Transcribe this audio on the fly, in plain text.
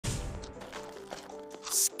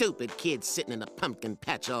Stupid kids sitting in a pumpkin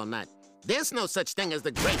patch all night. There's no such thing as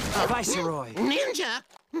the great... Viceroy. Ninja!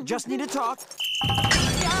 Just need to talk.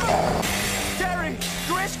 Jerry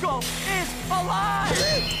Driscoll is alive!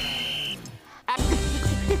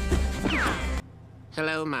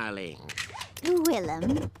 Hello, Marlene.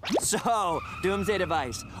 Willem. So, Doomsday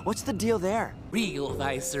Device, what's the deal there? Real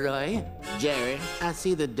Viceroy. Jerry, I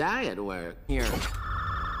see the dye at work. Here.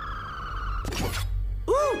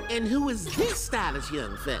 Ooh, and who is this stylish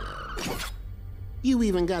young fella? You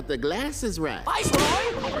even got the glasses right. Viceroy!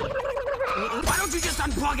 Why don't you just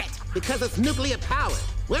unplug it? Because it's nuclear powered.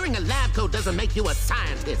 Wearing a lab coat doesn't make you a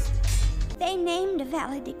scientist. They named a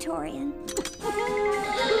valedictorian.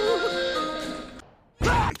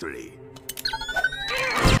 Victory.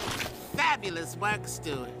 Fabulous work,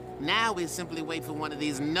 Stuart. Now we simply wait for one of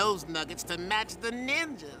these nose nuggets to match the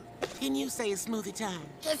ninja. Can you say smoothie time?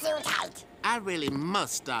 Gesundheit. I really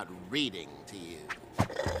must start reading to you.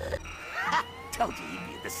 Told you you'd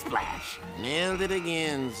be the splash. Nailed it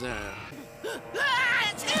again, sir.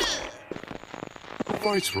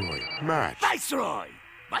 Viceroy, match. Viceroy!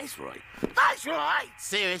 Viceroy! Viceroy!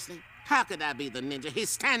 Seriously? How could I be the ninja? He's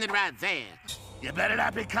standing right there. You better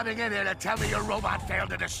not be coming in here to tell me your robot failed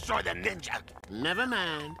to destroy the ninja. Never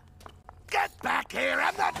mind. Get back here!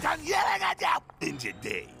 I'm not done yelling at you! Ninja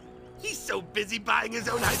Day. He's so busy buying his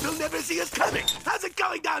own hype, he'll never see us coming. How's it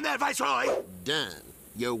going down there, Viceroy? Done.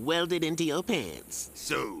 You're welded into your pants.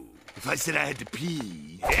 So, if I said I had to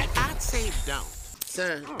pee... I'd say don't.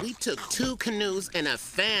 Sir, we took 2 canoes and a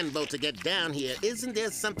fan boat to get down here. Isn't there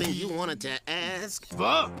something you wanted to ask?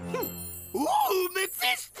 What? Ooh,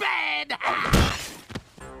 McFist bed!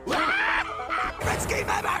 Best game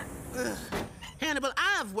ever! Hannibal,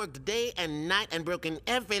 I've worked day and night and broken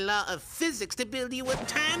every law of physics to build you a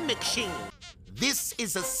time machine. This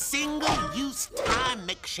is a single-use time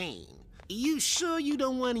machine. You sure you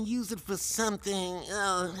don't want to use it for something,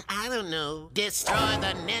 I don't know, destroy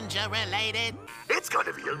the ninja related? It's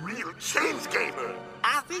gonna be a real change gamer.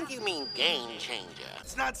 I think you mean game changer.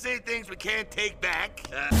 Let's not say things we can't take back.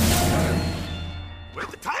 Where'd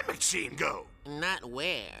the time machine go? Not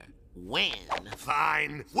where, when.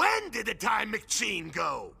 Fine. When did the time machine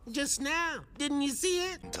go? Just now, didn't you see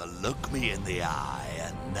it? To look me in the eye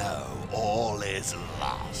and know all is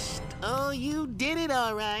lost. Oh, you did it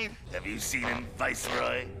all right. Have you seen him,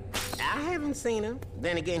 Viceroy? I haven't seen him.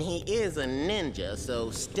 Then again, he is a ninja, so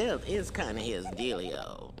stealth is kind of his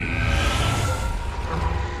dealio.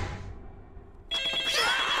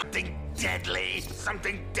 Something deadly,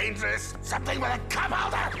 something dangerous, something with a cup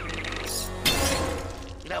holder.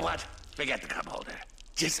 You know what? Forget the cup holder.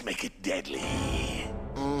 Just make it deadly.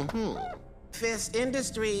 Mm-hmm. Fist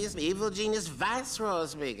Industries, evil genius Viceroy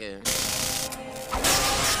speaking.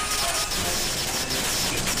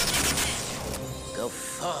 Go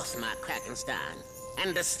forth, my Krakenstein,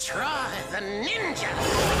 and destroy the ninja!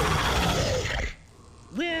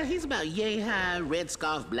 Well, he's about yay high, red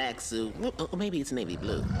scarf, black suit. Or maybe it's navy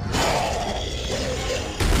blue.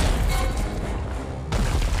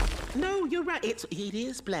 No, you're right. It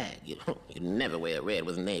is black. You never wear red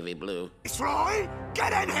with navy blue. Viceroy,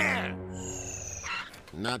 get in here!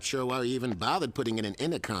 Not sure why we even bothered putting in an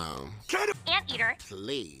intercom. Anteater.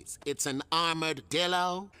 Please, it's an armored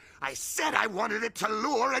dillo. I said I wanted it to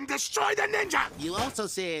lure and destroy the ninja! You also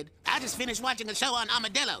said, I just finished watching a show on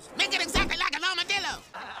armadillos. Make it exactly like an armadillo.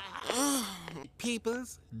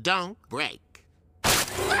 Peoples, don't break.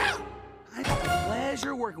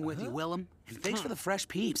 Pleasure working with you, Willem. And thanks for the fresh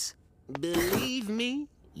peeps. Believe me,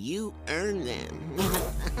 you earn them.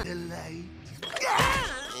 Delight.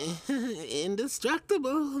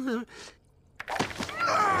 Indestructible.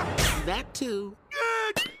 That too.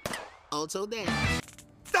 Also there.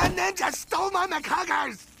 The ninja stole my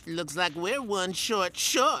McHuggers! Looks like we're one short.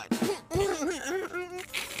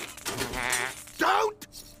 Don't!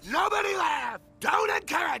 Nobody laugh! Don't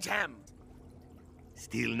encourage him!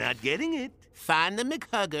 Still not getting it. Find the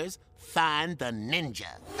McHuggers, find the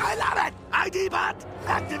ninja. I love it! ID bot,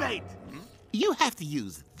 activate! You have to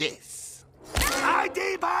use this.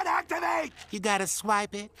 ID bot, activate! You gotta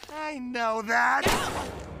swipe it. I know that.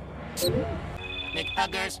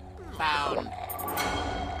 McHuggers found.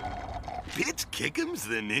 Bitch Kick'em's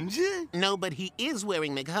the ninja? No, but he is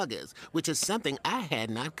wearing McHuggers, which is something I had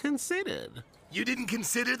not considered. You didn't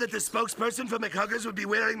consider that the spokesperson for McHuggers would be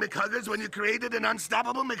wearing McHuggers when you created an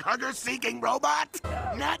unstoppable McHugger-seeking robot?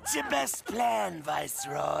 Not your best plan,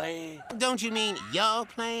 Viceroy. Don't you mean your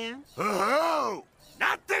plan? Oh,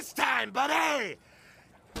 not this time, buddy!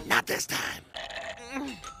 Not this time.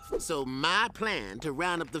 So my plan to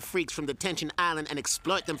round up the freaks from Detention Island and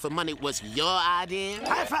exploit them for money was your idea?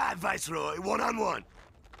 High five, Viceroy, one-on-one.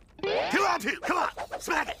 2 on 2, come on,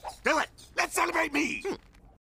 smack it, do it. Let's celebrate me.